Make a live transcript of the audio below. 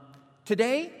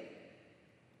Today,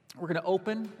 we're going to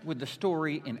open with the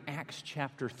story in Acts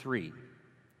chapter 3.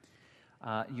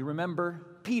 You remember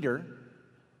Peter,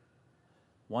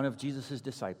 one of Jesus'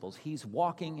 disciples. He's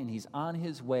walking and he's on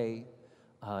his way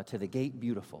to the Gate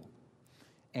Beautiful.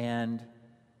 And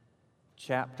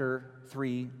chapter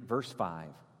 3, verse 5,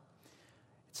 it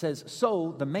says,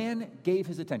 "So the man gave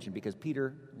his attention," because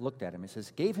Peter looked at him. It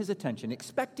says, "gave his attention,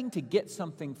 expecting to get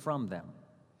something from them.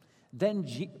 Then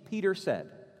Peter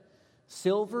said,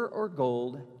 'Silver or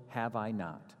gold have I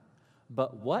not,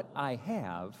 but what I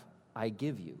have I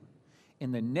give you.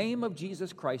 In the name of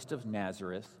Jesus Christ of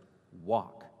Nazareth,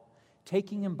 walk.'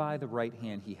 Taking him by the right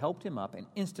hand, he helped him up, and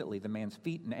instantly the man's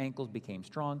feet and ankles became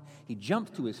strong. He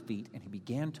jumped to his feet, and he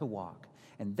began to walk.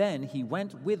 And then he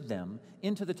went with them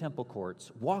into the temple courts,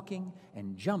 walking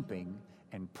and jumping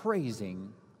and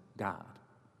praising God."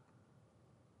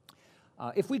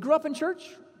 If we grew up in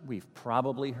church, we've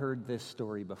probably heard this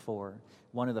story before,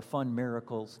 one of the fun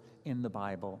miracles in the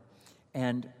Bible.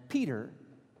 And Peter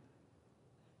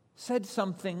said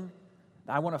something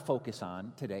I want to focus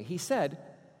on today. He said,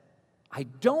 "I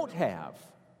don't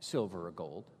have silver or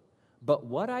gold, but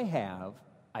what I have,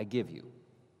 I give you."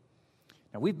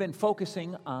 Now, we've been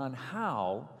focusing on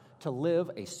how to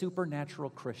live a supernatural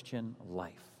Christian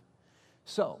life.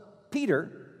 So,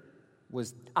 Peter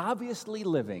was obviously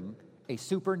living a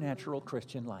supernatural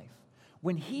Christian life.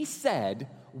 When he said,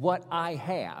 "what I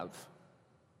have,"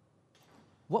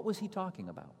 what was he talking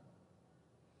about?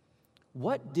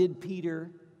 What did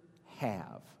Peter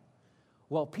have?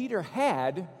 Well, Peter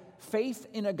had faith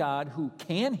in a God who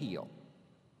can heal.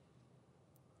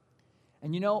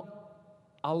 And you know,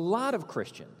 a lot of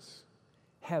Christians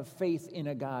have faith in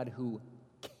a God who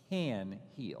can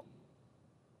heal.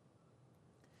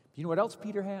 You know what else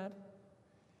Peter had?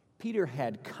 Peter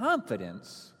had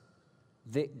confidence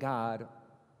that God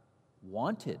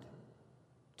wanted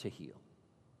to heal.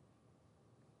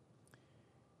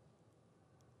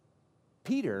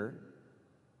 Peter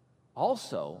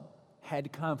also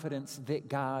had confidence that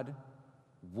God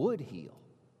would heal.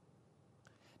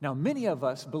 Now, many of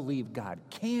us believe God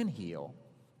can heal.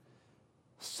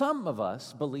 Some of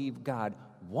us believe God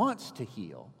wants to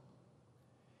heal.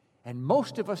 And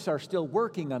most of us are still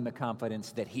working on the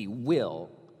confidence that He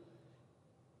will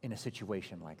in a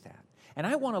situation like that. And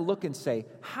I want to look and say,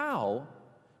 how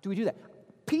do we do that?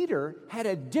 Peter had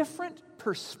a different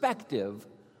perspective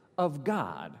of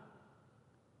God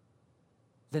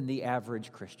than the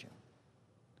average Christian,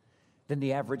 than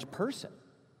the average person.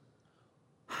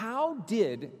 How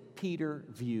did Peter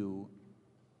view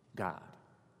God?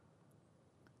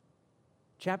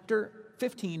 Chapter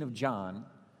 15 of John,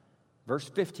 verse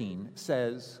 15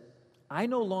 says, "I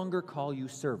no longer call you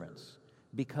servants,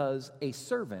 because a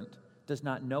servant does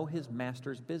not know his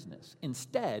master's business.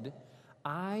 Instead,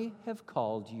 I have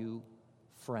called you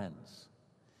friends."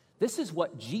 This is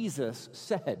what Jesus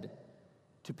said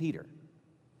to Peter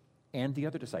and the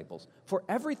other disciples. "For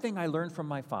everything I learned from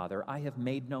my Father, I have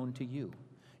made known to you.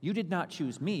 You did not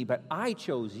choose me, but I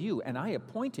chose you, and I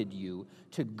appointed you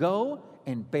to go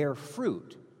and bear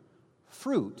fruit,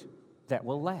 fruit that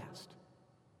will last."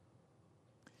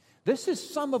 This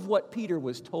is some of what Peter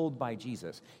was told by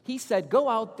Jesus. He said, "Go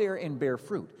out there and bear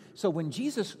fruit." So when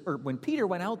Peter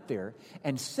went out there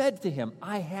and said to him,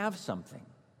 "I have something,"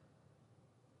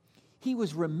 he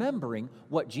was remembering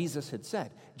what Jesus had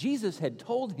said. Jesus had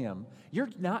told him,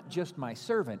 "You're not just my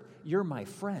servant, you're my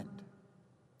friend.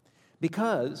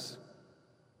 Because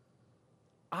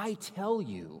I tell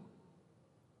you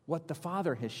what the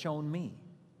Father has shown me.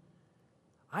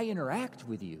 I interact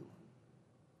with you."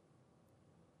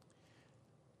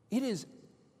 It is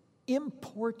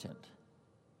important.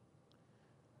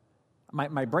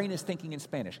 My brain is thinking in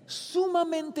Spanish.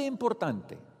 Sumamente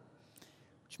importante,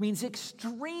 which means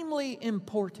extremely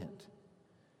important,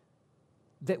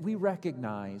 that we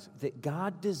recognize that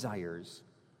God desires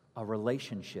a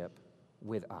relationship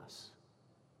with us.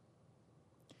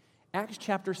 Acts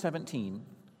chapter 17,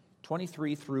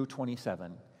 23 through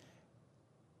 27.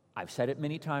 I've said it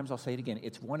many times, I'll say it again.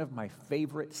 It's one of my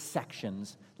favorite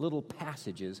sections, little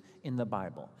passages in the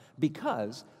Bible,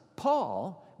 because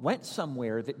Paul went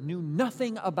somewhere that knew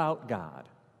nothing about God,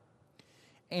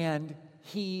 and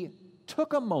he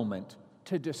took a moment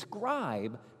to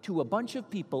describe to a bunch of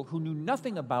people who knew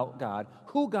nothing about God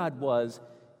who God was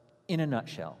in a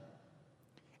nutshell.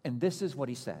 And this is what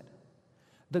he said: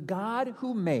 "The God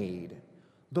who made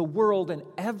the world and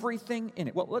everything in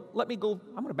it." Well, let me go,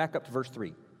 I'm going to back up to verse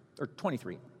 3. Or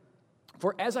 23.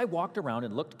 "For as I walked around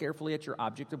and looked carefully at your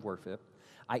object of worship,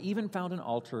 I even found an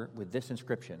altar with this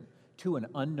inscription: to an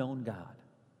unknown God.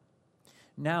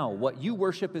 Now, what you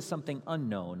worship is something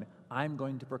unknown. I'm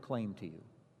going to proclaim to you.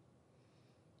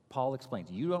 Paul explains,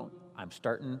 I'm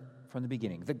starting from the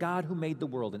beginning. The God who made the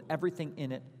world and everything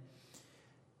in it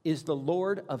is the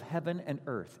Lord of heaven and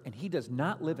earth, and he does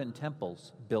not live in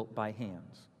temples built by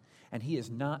hands, and he is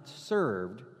not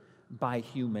served by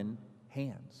human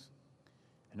hands.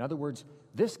 In other words,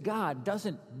 this God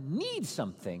doesn't need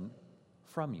something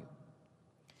from you,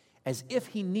 as if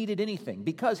he needed anything,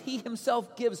 because he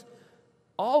himself gives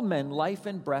all men life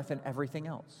and breath and everything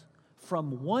else.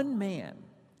 From one man,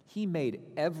 he made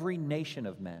every nation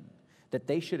of men, that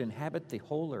they should inhabit the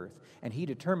whole earth, and he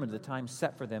determined the time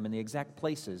set for them in the exact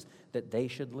places that they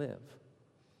should live.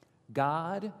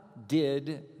 God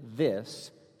did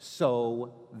this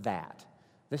so that.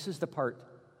 This is the part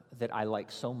that I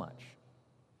like so much.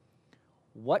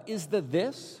 What is the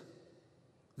this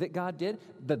that God did?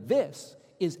 The this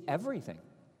is everything.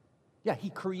 Yeah,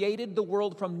 he created the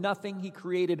world from nothing. He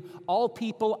created all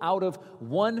people out of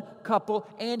one couple,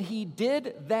 and he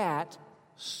did this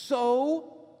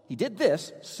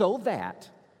so that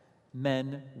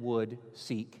men would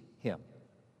seek him.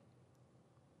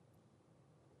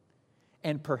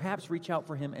 And perhaps reach out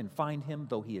for him and find him,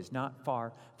 though he is not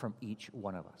far from each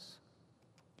one of us.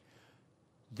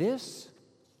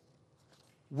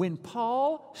 When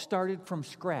Paul started from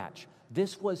scratch,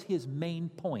 this was his main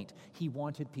point. He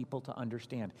wanted people to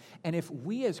understand. And if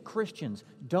we as Christians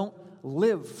don't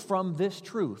live from this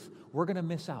truth, we're going to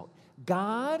miss out.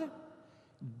 God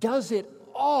does it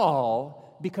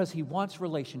all because he wants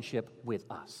relationship with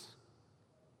us.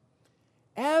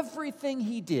 Everything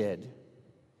he did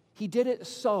it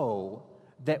so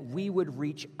that we would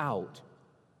reach out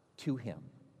to him.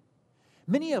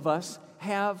 Many of us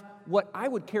have what I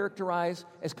would characterize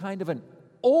as kind of an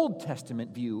Old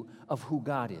Testament view of who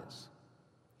God is.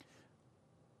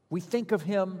 We think of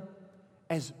him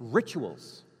as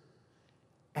rituals,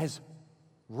 as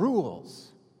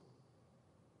rules.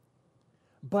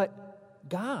 But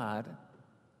God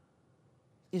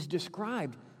is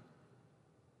described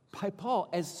by Paul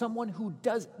as someone who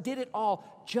did it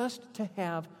all just to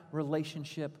have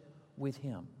relationship with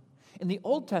him. In the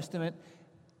Old Testament,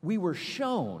 we were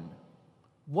shown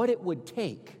what it would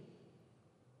take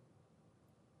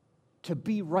to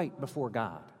be right before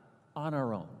God on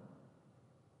our own.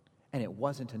 And it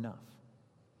wasn't enough.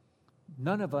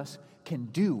 None of us can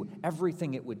do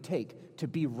everything it would take to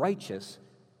be righteous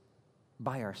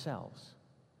by ourselves.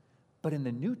 But in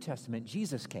the New Testament,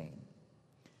 Jesus came.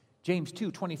 James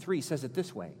 2:23 says it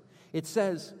this way. It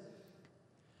says,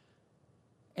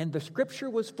 "And the scripture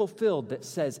was fulfilled that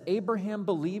says, Abraham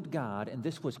believed God, and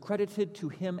this was credited to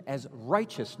him as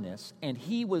righteousness, and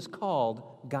he was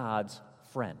called God's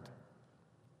friend."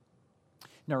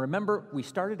 Now remember, we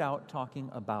started out talking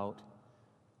about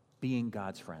being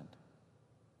God's friend.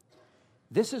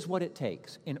 This is what it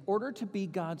takes. In order to be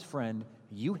God's friend,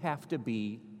 you have to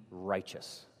be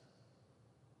righteous.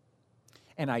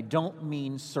 And I don't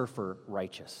mean surfer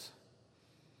righteous.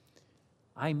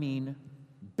 I mean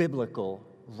biblical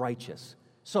righteous.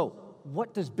 So,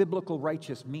 what does biblical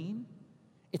righteous mean?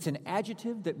 It's an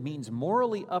adjective that means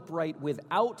morally upright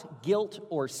without guilt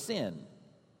or sin.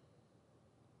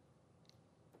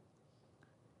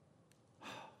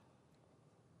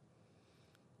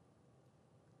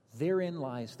 Therein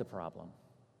lies the problem.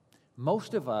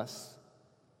 Most of us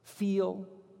feel,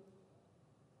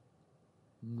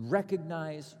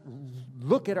 recognize,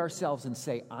 look at ourselves and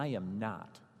say, I am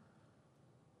not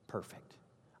perfect.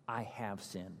 I have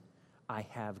sin. I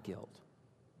have guilt.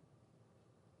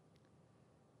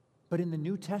 But in the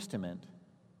New Testament,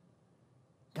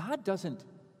 God doesn't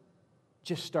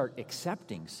just start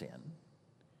accepting sin.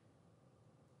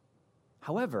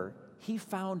 However, he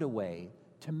found a way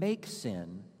to make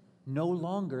sin no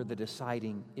longer the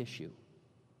deciding issue.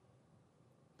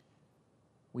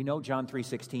 We know John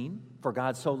 3:16, "For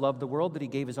God so loved the world that he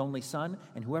gave his only Son,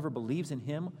 and whoever believes in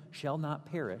him shall not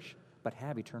perish, but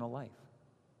have eternal life."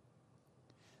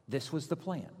 This was the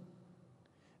plan.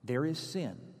 There is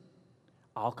sin.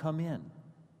 I'll come in.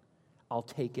 I'll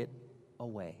take it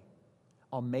away.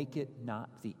 I'll make it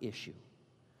not the issue.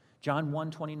 John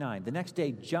 1:29, "The next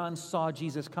day John saw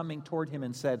Jesus coming toward him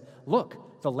and said,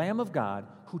 'Look, the Lamb of God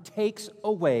who takes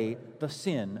away the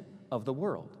sin of the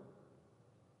world.'"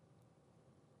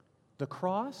 The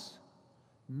cross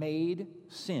made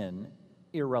sin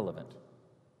irrelevant.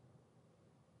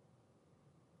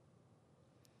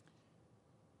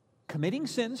 Committing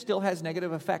sin still has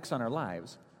negative effects on our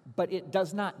lives, but it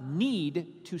does not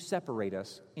need to separate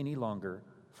us any longer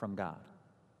from God.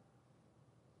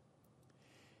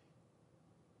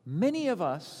 Many of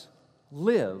us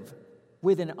live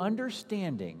with an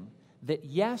understanding that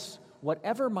yes,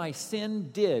 whatever my sin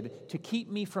did to keep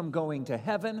me from going to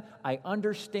heaven, I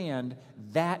understand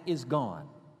that is gone.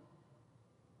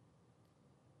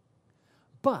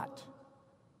 But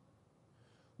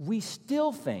we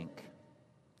still think,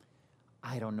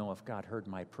 I don't know if God heard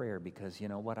my prayer because you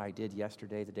know what I did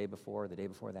yesterday, the day before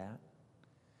that.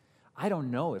 I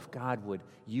don't know if God would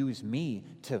use me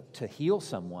to heal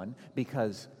someone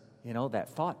because, you know, that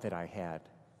thought that I had,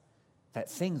 that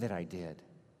thing that I did.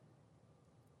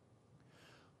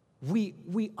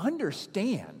 We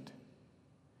understand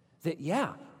that,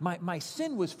 yeah, my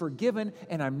sin was forgiven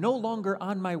and I'm no longer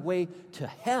on my way to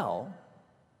hell.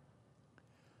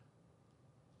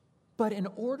 But in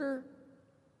order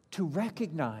to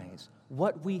recognize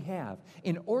what we have,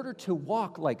 in order to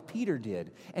walk like Peter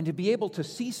did, and to be able to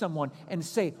see someone and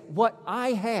say, what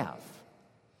I have,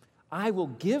 I will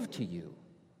give to you,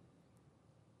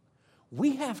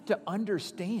 we have to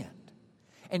understand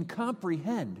and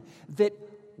comprehend that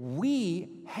we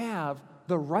have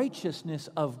the righteousness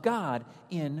of God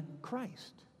in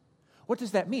Christ. What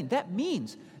does that mean? That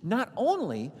means not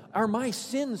only are my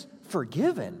sins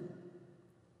forgiven,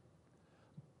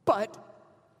 but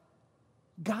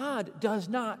God does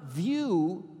not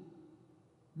view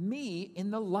me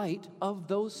in the light of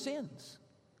those sins.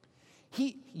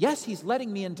 Yes, He's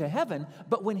letting me into heaven,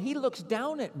 but when He looks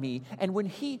down at me and when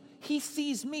He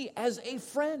sees me as a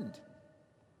friend.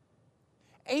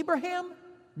 Abraham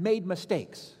made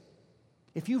mistakes.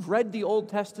 If you've read the Old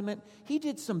Testament, he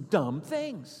did some dumb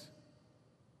things.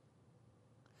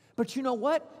 But you know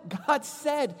what? God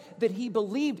said that he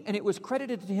believed and it was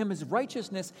credited to him as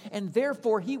righteousness, and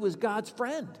therefore he was God's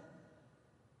friend.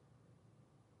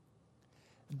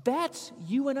 That's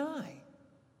you and I.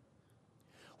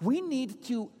 We need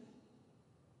to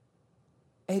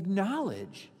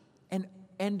acknowledge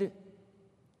and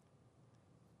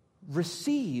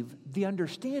receive the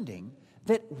understanding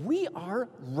that we are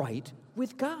right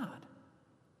with God.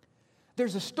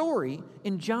 There's a story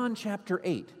in John chapter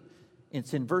 8.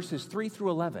 It's in verses 3 through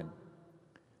 11.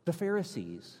 The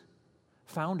Pharisees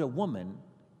found a woman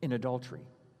in adultery.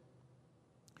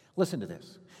 Listen to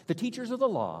this. The teachers of the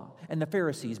law and the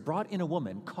Pharisees brought in a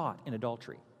woman caught in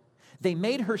adultery. They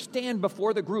made her stand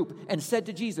before the group and said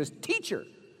to Jesus, "Teacher,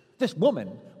 this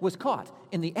woman was caught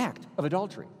in the act of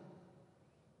adultery."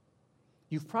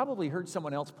 You've probably heard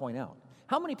someone else point out,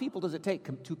 how many people does it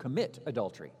take to commit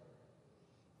adultery?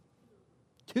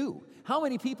 2. How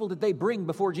many people did they bring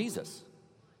before Jesus?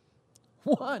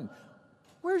 1.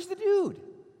 Where's the dude?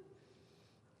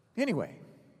 Anyway,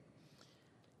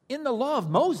 in the law of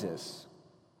Moses,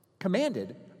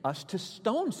 commanded us to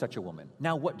stone such a woman.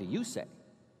 Now, what do you say?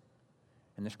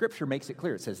 And the scripture makes it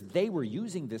clear. It says they were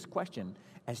using this question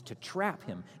as to trap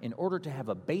him in order to have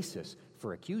a basis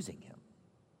for accusing him.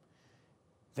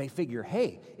 They figure,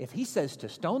 hey, if he says to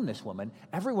stone this woman,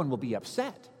 everyone will be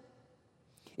upset.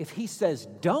 If he says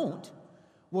don't,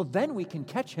 well, then we can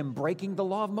catch him breaking the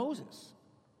law of Moses.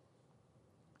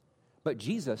 But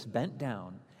Jesus bent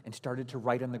down and started to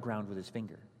write on the ground with his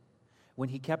finger. When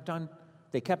they kept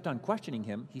on questioning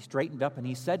him, he straightened up and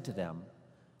he said to them,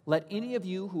 "Let any of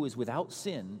you who is without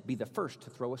sin be the first to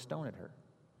throw a stone at her."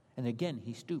 And again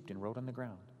he stooped and wrote on the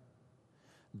ground.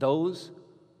 Those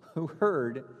who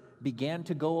heard began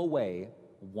to go away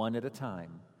one at a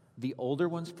time, the older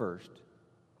ones first,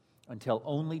 until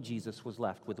only Jesus was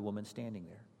left with the woman standing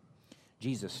there.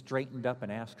 Jesus straightened up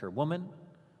and asked her, "Woman,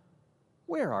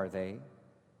 where are they?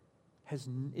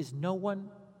 Is no one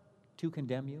to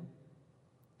condemn you?"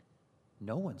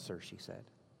 "No one, sir," she said.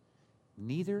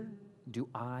 "Neither do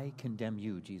I condemn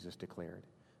you," Jesus declared.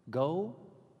 "Go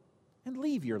and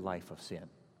leave your life of sin."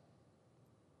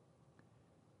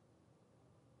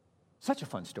 Such a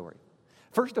fun story.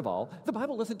 First of all, the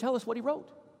Bible doesn't tell us what he wrote.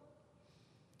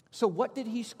 So what did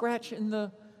he scratch in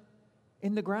the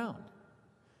ground?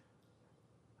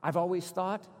 I've always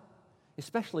thought,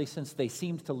 especially since they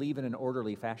seemed to leave in an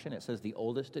orderly fashion, it says the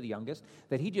oldest to the youngest,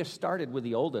 that he just started with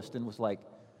the oldest and was like,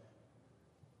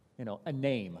 a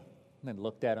name, and then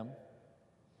looked at him.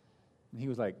 And he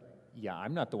was like, "Yeah,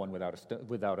 I'm not the one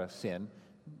without a sin."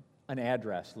 An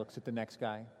address, looks at the next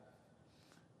guy.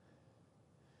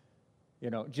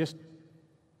 Just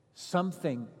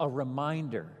something, a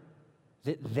reminder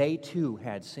that they too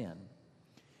had sin.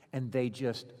 And they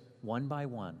just, one by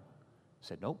one,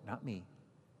 said, "Nope, not me,"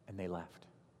 and they left.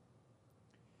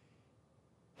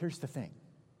 Here's the thing.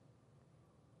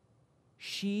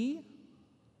 She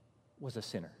was a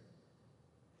sinner.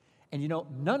 And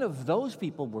none of those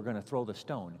people were going to throw the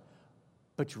stone.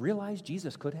 But you realize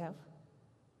Jesus could have?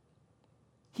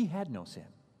 He had no sin.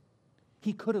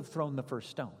 He could have thrown the first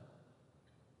stone.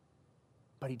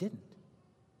 But he didn't.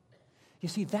 You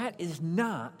see, that is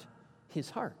not his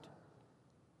heart.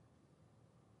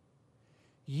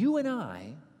 You and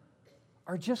I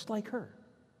are just like her.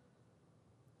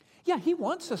 Yeah, he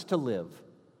wants us to live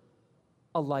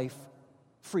a life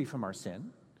free from our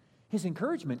sin. His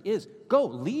encouragement is, go,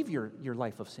 leave your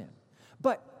life of sin.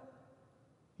 But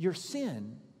your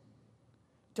sin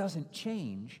doesn't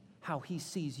change how he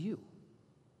sees you.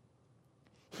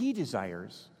 He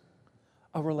desires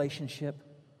a relationship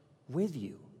with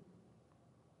you.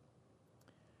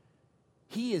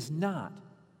 He is not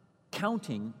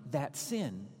counting that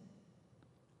sin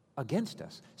against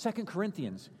us. 2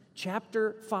 Corinthians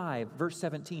chapter 5, verse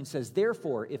 17 says,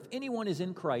 therefore, if anyone is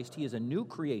in Christ, he is a new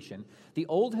creation. The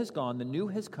old has gone, the new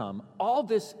has come. All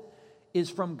this is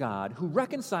from God, who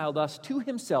reconciled us to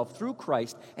himself through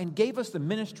Christ and gave us the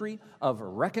ministry of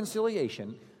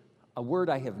reconciliation, a word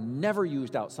I have never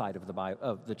used outside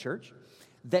of the church,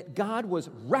 that God was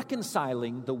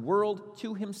reconciling the world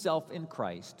to himself in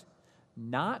Christ,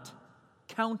 not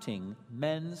counting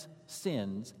men's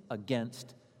sins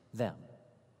against them.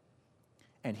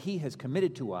 And he has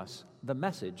committed to us the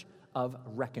message of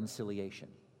reconciliation.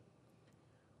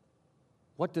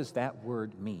 What does that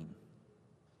word mean?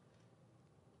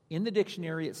 In the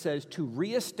dictionary, it says to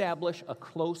reestablish a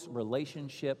close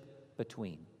relationship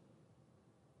between,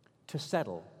 to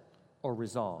settle or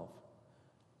resolve,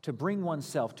 to bring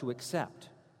oneself to accept,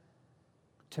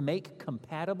 to make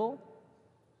compatible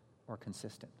or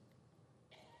consistent.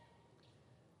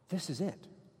 This is it.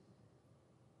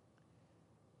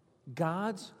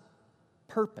 God's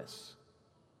purpose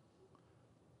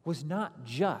was not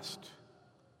just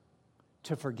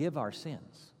to forgive our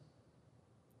sins.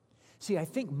 See, I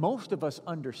think most of us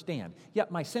understand, yeah,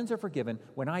 my sins are forgiven.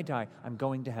 When I die, I'm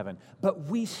going to heaven. But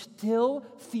we still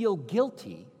feel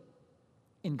guilty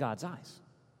in God's eyes.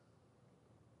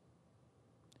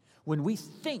 When we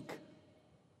think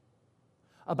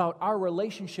about our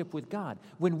relationship with God,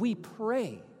 when we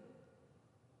pray,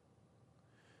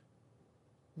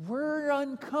 we're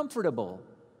uncomfortable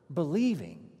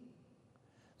believing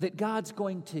that God's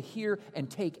going to hear and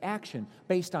take action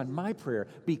based on my prayer.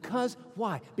 Because,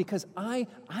 why? Because I'm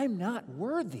not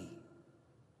worthy.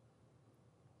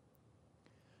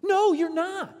 No, you're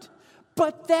not.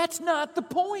 But that's not the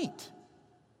point.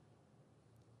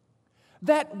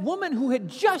 That woman who had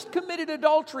just committed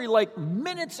adultery like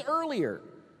minutes earlier,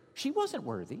 she wasn't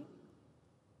worthy.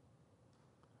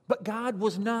 But God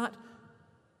was not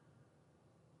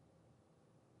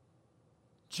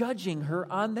judging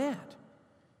her on that.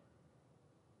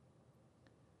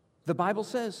 The Bible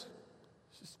says,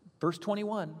 verse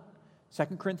 21, 2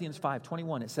 Corinthians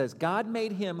 5:21, it says, God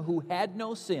made him who had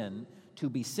no sin to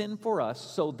be sin for us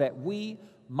so that we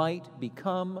might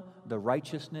become the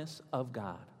righteousness of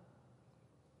God.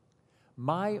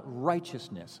 My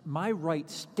righteousness, my right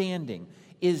standing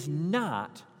is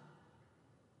not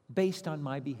based on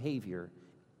my behavior.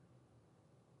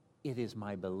 It is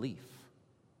my belief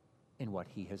in what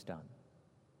he has done.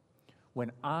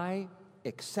 When I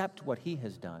accept what he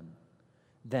has done,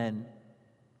 then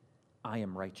I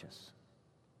am righteous.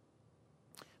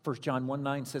 1 John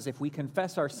 1:9 says, if we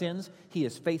confess our sins, he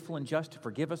is faithful and just to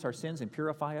forgive us our sins and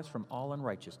purify us from all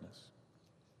unrighteousness.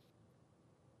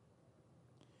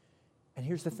 And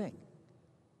here's the thing.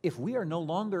 If we are no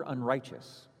longer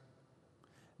unrighteous,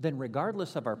 then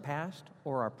regardless of our past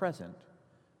or our present,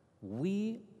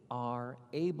 we are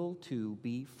able to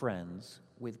be friends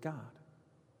with God.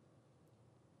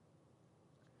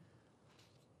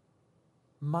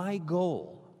 My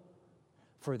goal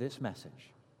for this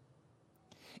message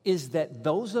is that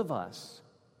those of us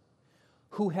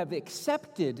who have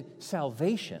accepted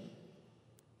salvation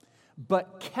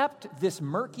but kept this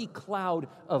murky cloud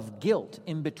of guilt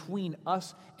in between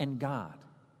us and God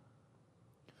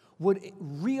would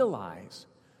realize,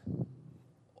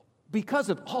 because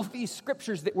of all these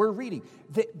scriptures that we're reading,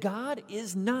 that God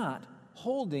is not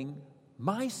holding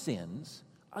my sins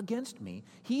against me.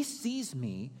 He sees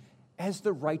me as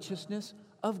the righteousness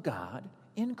of God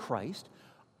in Christ.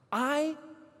 I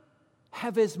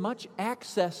have as much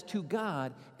access to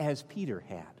God as Peter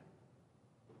had.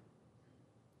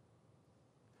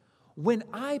 When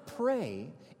I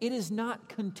pray, it is not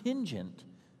contingent,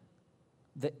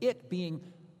 it being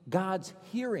God's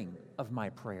hearing of my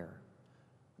prayer,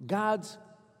 God's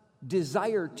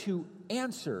desire to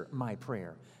answer my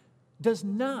prayer, does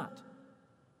not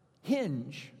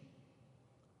hinge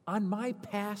on my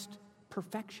past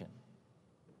perfection.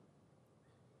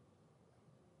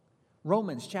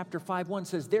 Romans chapter 5:1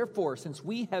 says, therefore, since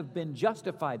we have been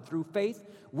justified through faith,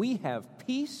 we have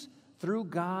peace through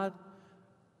God,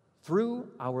 through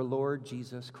our Lord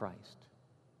Jesus Christ.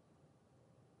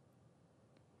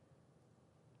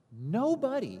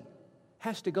 Nobody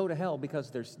has to go to hell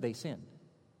because they sinned.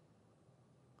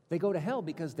 They go to hell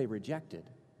because they rejected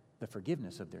the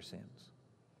forgiveness of their sins.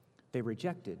 They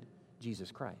rejected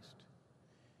Jesus Christ.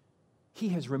 He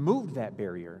has removed that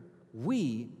barrier.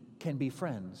 We can be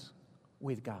friends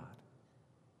with God.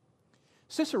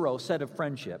 Cicero said of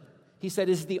friendship, he said,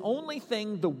 "Is the only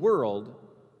thing the world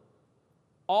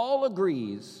all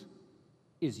agrees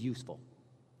is useful."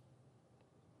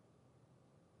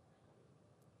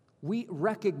 We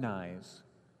recognize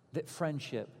that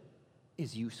friendship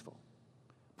is useful.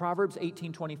 Proverbs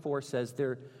 18:24 says,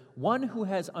 "One who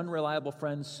has unreliable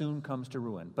friends soon comes to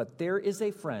ruin, but there is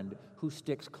a friend who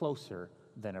sticks closer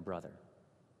than a brother."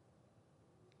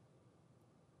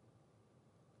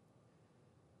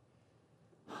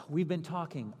 We've been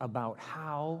talking about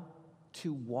how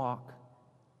to walk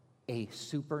a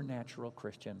supernatural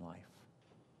Christian life.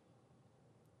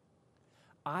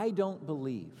 I don't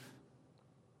believe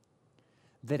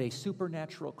that a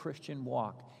supernatural Christian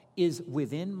walk is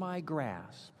within my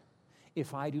grasp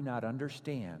if I do not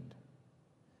understand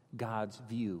God's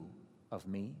view of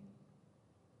me.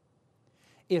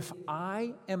 If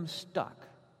I am stuck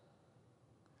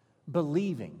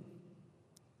believing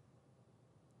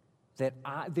that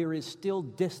there is still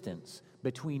distance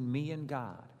between me and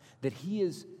God, that He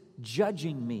is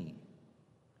judging me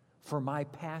for my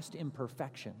past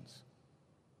imperfections,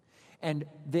 and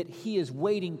that He is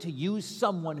waiting to use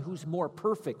someone who's more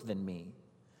perfect than me,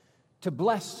 to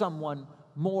bless someone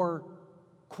more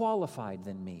qualified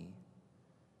than me,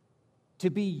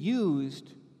 to be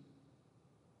used,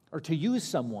 or to use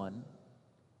someone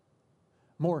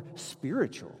more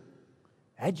spiritual,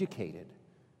 educated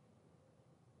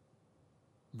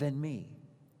than me.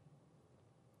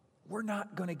 We're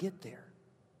not going to get there.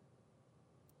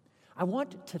 I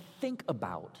want to think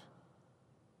about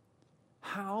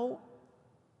how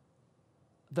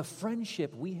the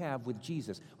friendship we have with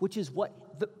Jesus, which is what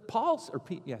Paul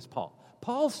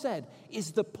said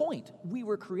is the point we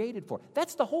were created for.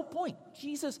 That's the whole point.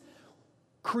 Jesus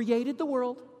created the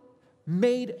world,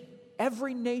 made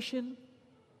every nation,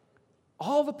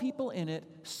 all the people in it,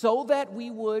 so that we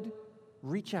would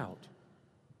reach out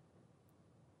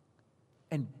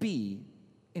and be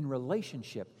in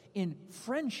relationship, in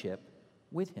friendship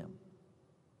with Him.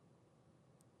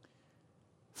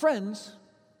 Friends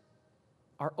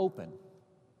are open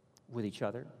with each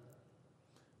other.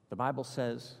 The Bible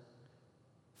says,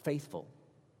 faithful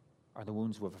are the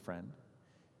wounds of a friend.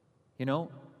 You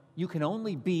know, you can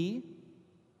only be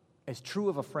as true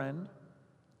of a friend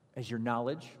as your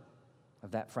knowledge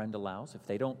of that friend allows. If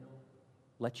they don't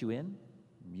let you in,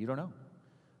 you don't know.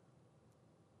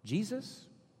 Jesus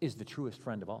is the truest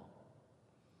friend of all.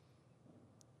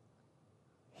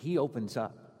 He opens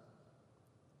up.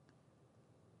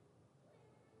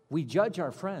 We judge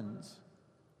our friends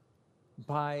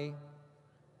by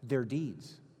their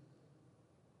deeds.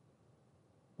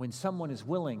 When someone is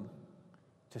willing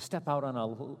to step out on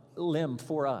a limb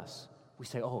for us, we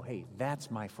say, "Oh, hey, that's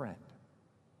my friend."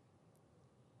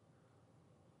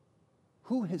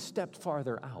 Who has stepped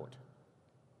farther out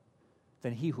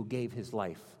than He who gave His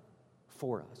life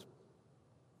for us?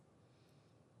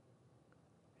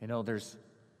 You know, there's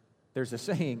a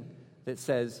saying that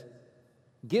says,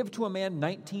 "Give to a man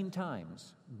 19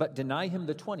 times, but deny him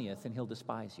the 20th, and he'll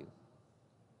despise you."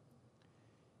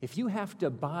 If you have to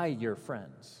buy your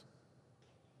friends,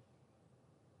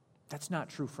 that's not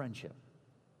true friendship.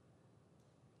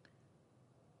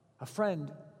 A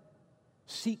friend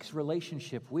seeks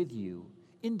relationship with you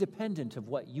independent of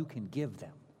what you can give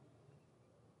them.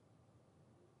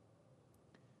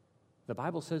 The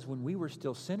Bible says when we were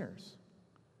still sinners,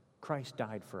 Christ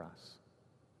died for us.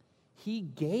 He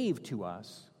gave to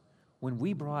us when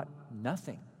we brought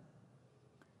nothing.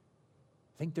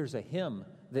 I think there's a hymn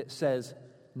that says,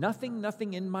 "Nothing,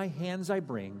 nothing in my hands I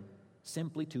bring,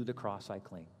 simply to the cross I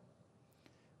cling."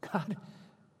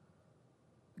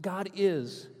 God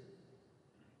is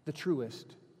the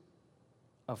truest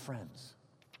of friends.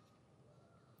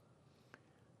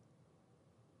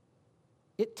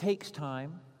 It takes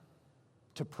time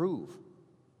to prove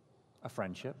a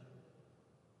friendship.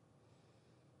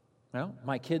 Well,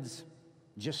 my kids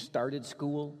just started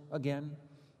school again.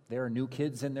 There are new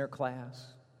kids in their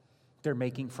class. They're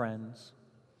making friends.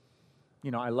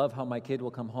 You know, I love how my kid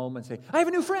will come home and say, "I have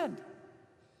a new friend."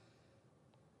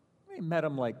 I met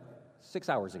him like 6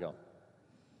 hours ago.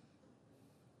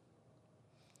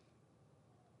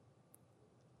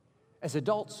 As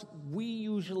adults, we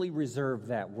usually reserve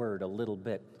that word a little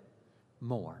bit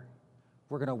more.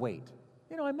 We're going to wait.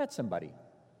 You know, I met somebody.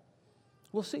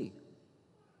 We'll see.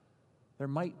 There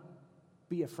might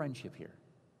be a friendship here.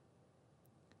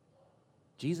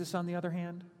 Jesus, on the other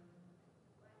hand,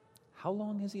 how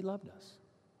long has he loved us?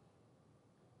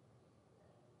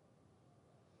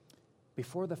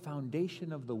 Before the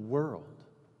foundation of the world,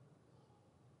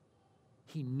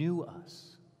 he knew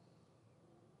us.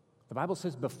 The Bible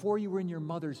says before you were in your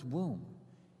mother's womb,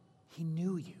 he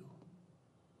knew you.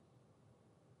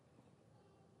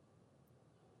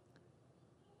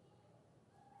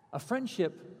 A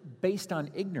friendship based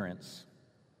on ignorance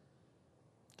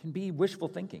can be wishful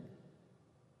thinking.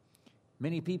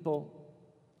 Many people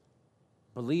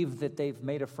believe that they've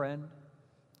made a friend,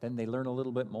 then they learn a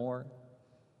little bit more,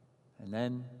 and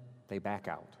then they back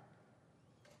out.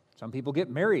 Some people get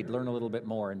married, learn a little bit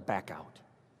more, and back out.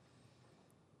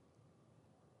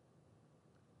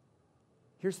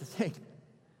 Here's the thing.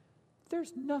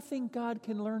 There's nothing God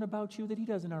can learn about you that he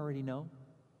doesn't already know.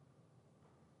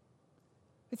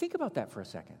 Think about that for a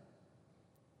second.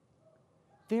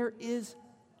 There is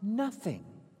nothing.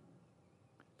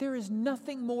 There is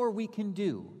nothing more we can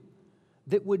do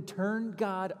that would turn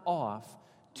God off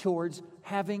towards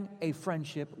having a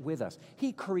friendship with us.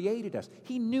 He created us.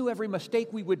 He knew every mistake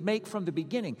we would make from the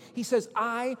beginning. He says,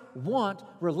 I want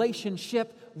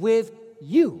relationship with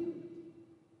you.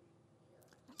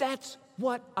 That's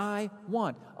what I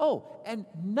want. Oh, and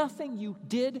nothing you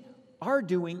did, are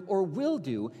doing, or will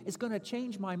do is going to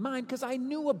change my mind because I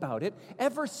knew about it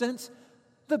ever since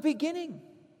the beginning.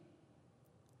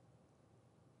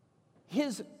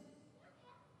 His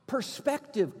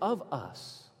perspective of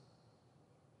us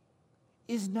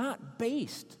is not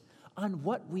based on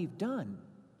what we've done.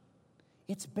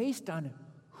 It's based on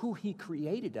who he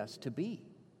created us to be.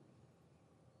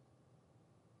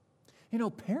 You know,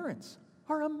 parents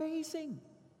are amazing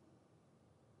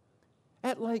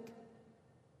at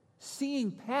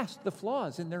seeing past the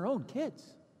flaws in their own kids.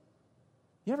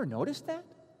 You ever notice that?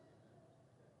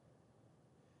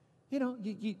 You know,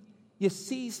 you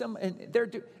see some, and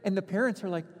and the parents are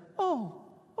like, oh,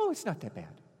 it's not that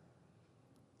bad.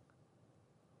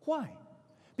 Why?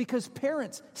 Because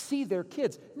parents see their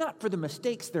kids, not for the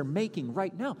mistakes they're making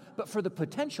right now, but for the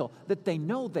potential that they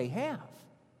know they have.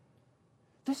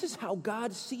 This is how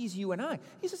God sees you and I.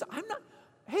 He says,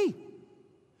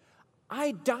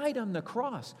 I died on the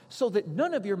cross so that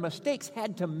none of your mistakes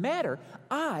had to matter.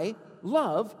 I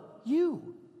love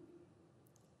you.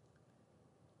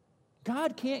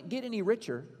 God can't get any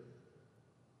richer.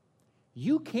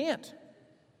 You can't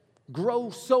grow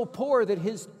so poor that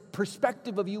his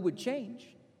perspective of you would change.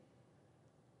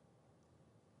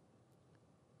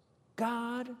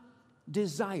 God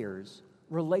desires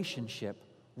relationship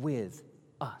with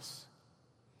us.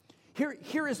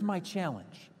 Here is my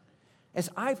challenge.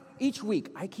 Each week,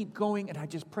 I keep going and I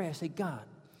just pray. I say, God,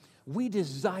 we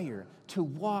desire to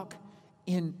walk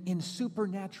in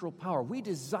supernatural power. We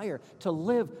desire to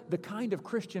live the kind of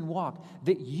Christian walk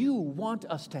that you want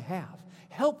us to have.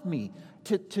 Help me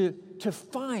to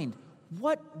find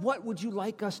what would you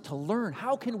like us to learn?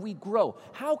 How can we grow?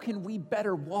 How can we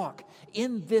better walk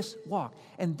in this walk?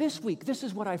 And this week, this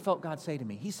is what I felt God say to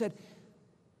me. He said,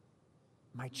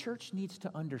 my church needs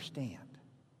to understand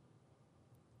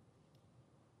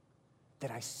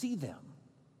that I see them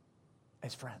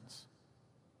as friends.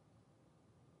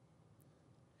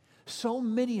 So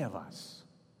many of us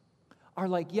are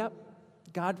like, yep,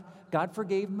 God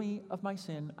forgave me of my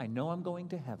sin. I know I'm going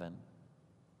to heaven.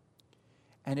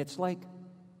 And it's like,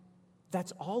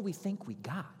 that's all we think we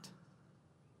got.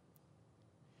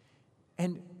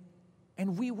 And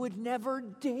we would never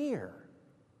dare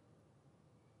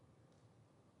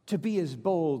to be as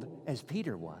bold as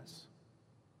Peter was.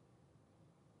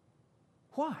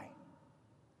 Why?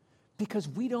 Because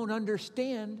we don't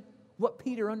understand what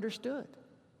Peter understood.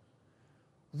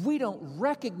 We don't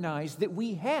recognize that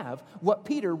we have what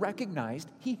Peter recognized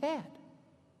he had.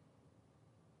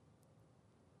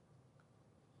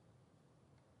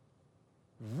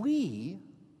 We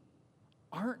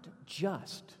aren't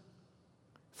just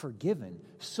forgiven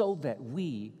so that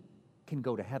we can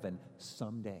go to heaven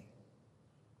someday.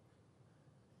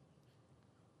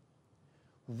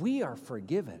 We are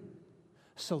forgiven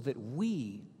so that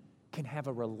we can have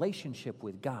a relationship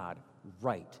with God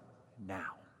right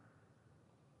now.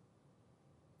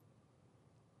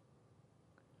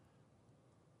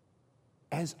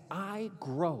 As I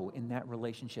grow in that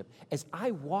relationship, as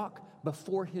I walk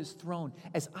before his throne,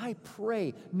 as I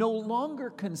pray, no longer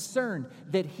concerned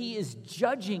that he is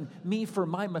judging me for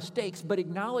my mistakes, but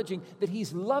acknowledging that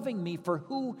he's loving me for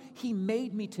who he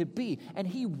made me to be, and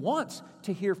he wants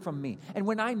to hear from me. And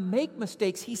when I make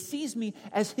mistakes, he sees me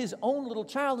as his own little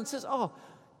child and says, oh,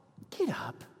 get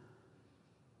up.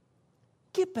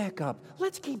 Get back up.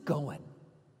 Let's keep going.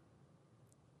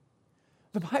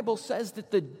 The Bible says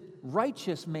that the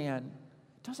righteous man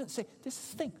doesn't say, this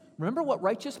is the thing. Remember what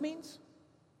righteous means?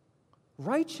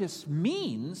 Righteous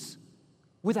means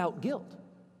without guilt.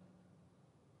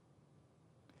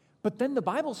 But then the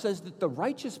Bible says that the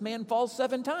righteous man falls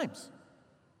 7 times.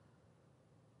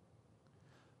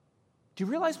 Do you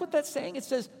realize what that's saying? It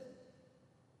says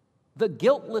the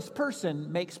guiltless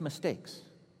person makes mistakes.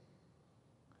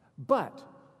 But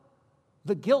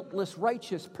the guiltless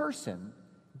righteous person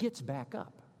gets back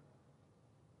up.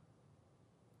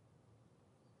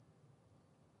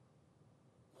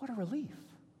 What a relief.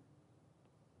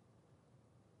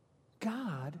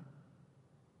 God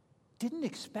didn't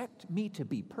expect me to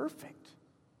be perfect.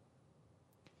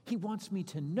 He wants me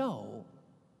to know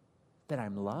that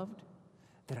I'm loved,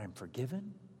 that I'm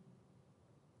forgiven.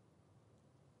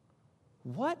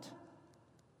 What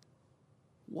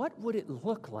would it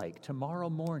look like tomorrow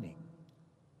morning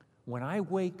when I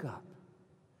wake up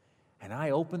and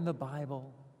I open the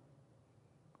Bible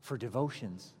for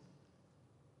devotions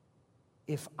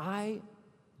if I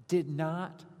did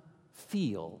not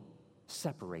feel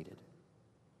separated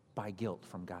by guilt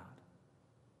from God?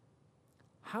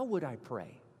 How would I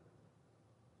pray?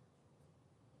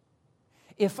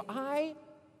 If I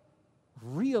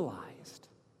realized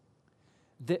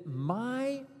that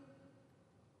my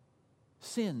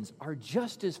sins are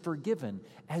just as forgiven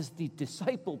as the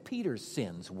disciple Peter's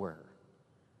sins were,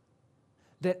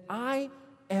 that I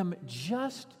am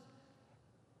just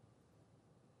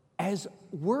as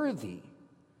worthy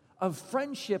of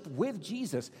friendship with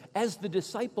Jesus as the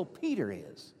disciple Peter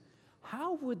is,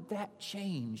 how would that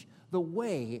change the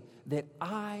way that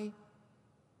I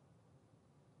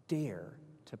dare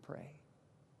to pray?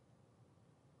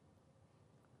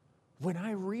 When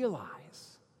I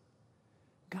realize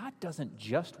God doesn't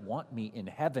just want me in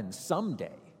heaven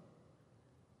someday,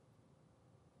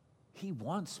 He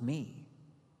wants me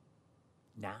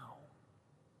now.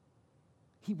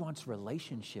 He wants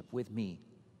relationship with me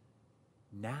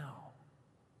now.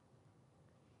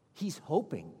 He's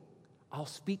hoping I'll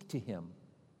speak to Him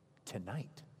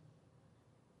tonight.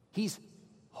 He's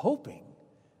hoping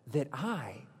that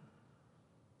I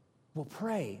will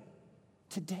pray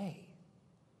today,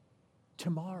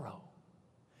 tomorrow.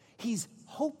 He's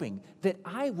hoping that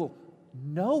I will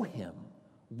know Him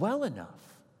well enough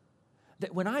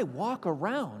that when I walk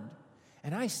around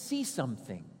and I see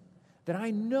something that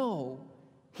I know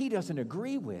He doesn't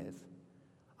agree with,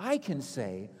 I can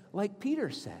say, like Peter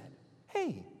said,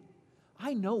 hey,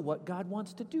 I know what God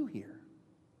wants to do here.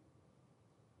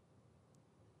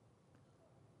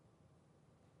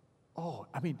 Oh,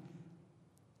 I mean,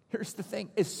 here's the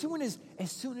thing. As soon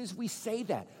as we say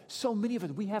that, so many of us,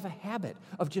 we have a habit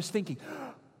of just thinking,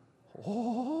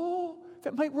 oh,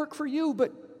 that might work for you,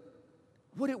 but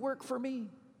would it work for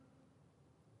me?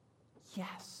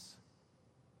 Yes.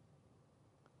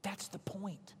 That's the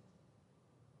point.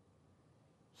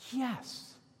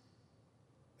 Yes.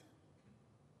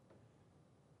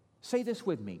 Say this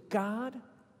with me. God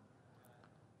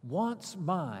wants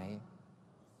my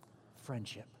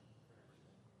friendship.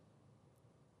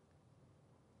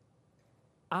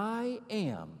 I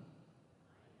am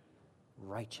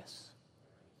righteous.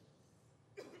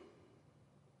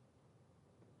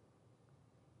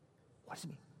 What does it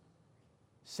mean?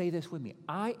 Say this with me.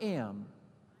 I am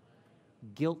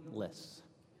guiltless.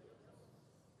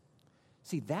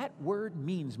 See, that word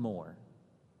means more.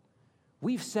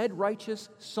 We've said righteous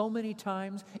so many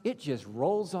times, it just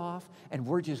rolls off, and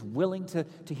we're just willing to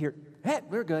hear, hey,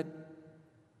 we're good.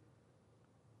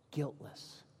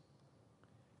 Guiltless.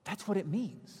 That's what it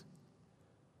means.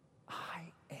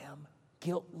 I am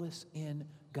guiltless in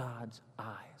God's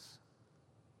eyes.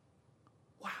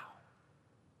 Wow.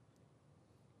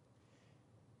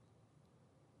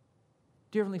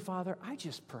 Dear Heavenly Father, I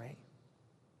just pray.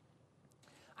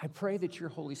 I pray that your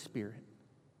Holy Spirit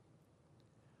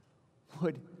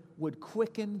would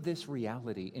quicken this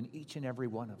reality in each and every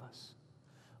one of us.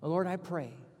 Lord, I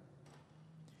pray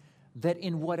that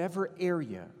in whatever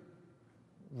area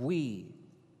we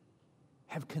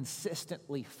have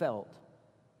consistently felt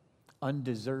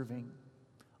undeserving,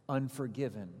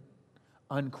 unforgiven,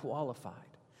 unqualified,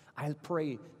 I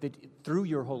pray that through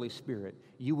your Holy Spirit,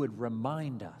 you would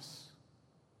remind us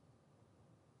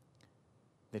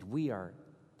that we are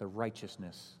the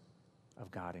righteousness of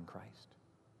God in Christ.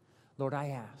 Lord, I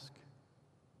ask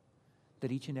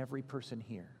that each and every person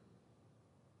here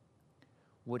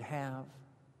would have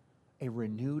a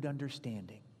renewed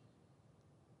understanding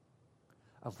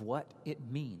of what it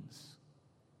means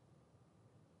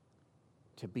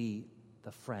to be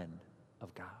the friend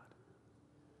of God.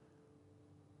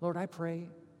 Lord, I pray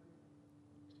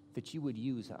that you would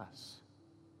use us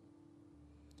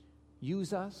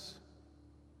Use us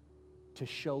to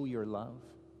show your love.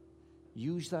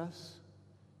 Use us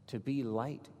to be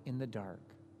light in the dark,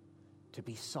 to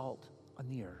be salt on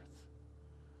the earth.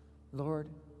 Lord,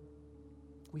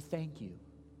 we thank you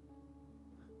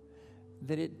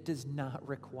that it does not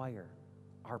require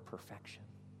our perfection,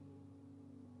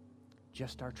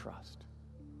 just our trust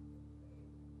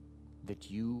that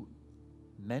you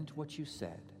meant what you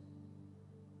said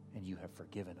and you have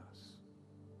forgiven us.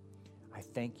 I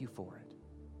thank you for it.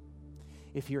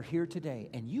 If you're here today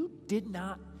and you did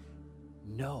not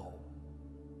know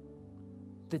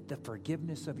that the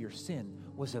forgiveness of your sin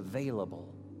was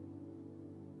available,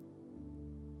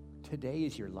 today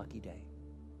is your lucky day.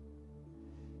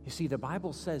 You see, the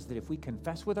Bible says that if we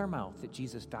confess with our mouth that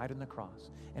Jesus died on the cross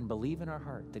and believe in our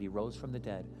heart that he rose from the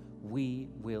dead, we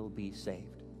will be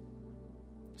saved.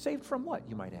 Saved from what,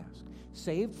 you might ask?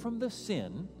 Saved from the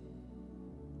sin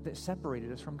that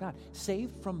separated us from God.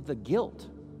 Saved from the guilt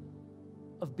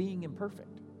of being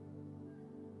imperfect.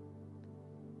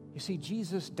 You see,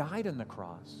 Jesus died on the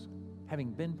cross,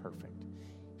 having been perfect.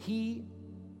 He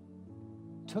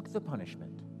took the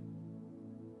punishment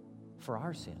for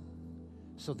our sin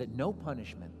so that no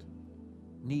punishment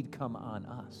need come on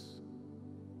us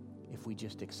if we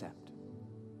just accept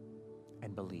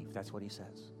and believe. That's what he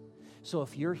says. So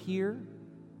if you're here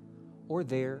or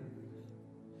there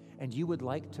and you would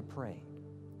like to pray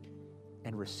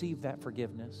and receive that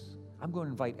forgiveness, I'm going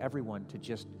to invite everyone to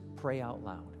just pray out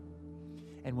loud.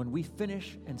 And when we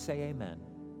finish and say amen,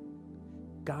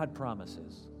 God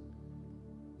promises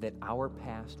that our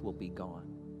past will be gone,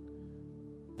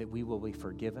 that we will be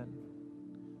forgiven.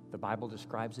 The Bible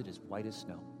describes it as white as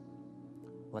snow.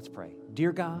 Let's pray.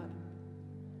 Dear God,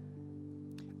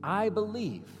 I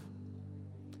believe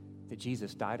that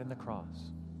Jesus died on the cross,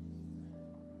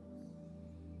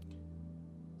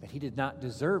 that he did not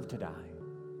deserve to die,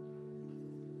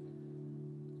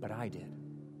 but I did.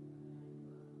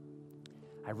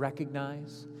 I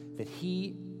recognize that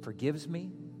he forgives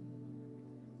me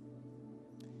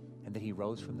and that he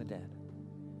rose from the dead.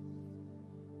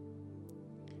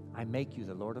 I make you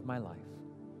the Lord of my life.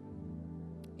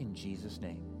 In Jesus'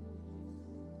 name,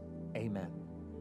 amen.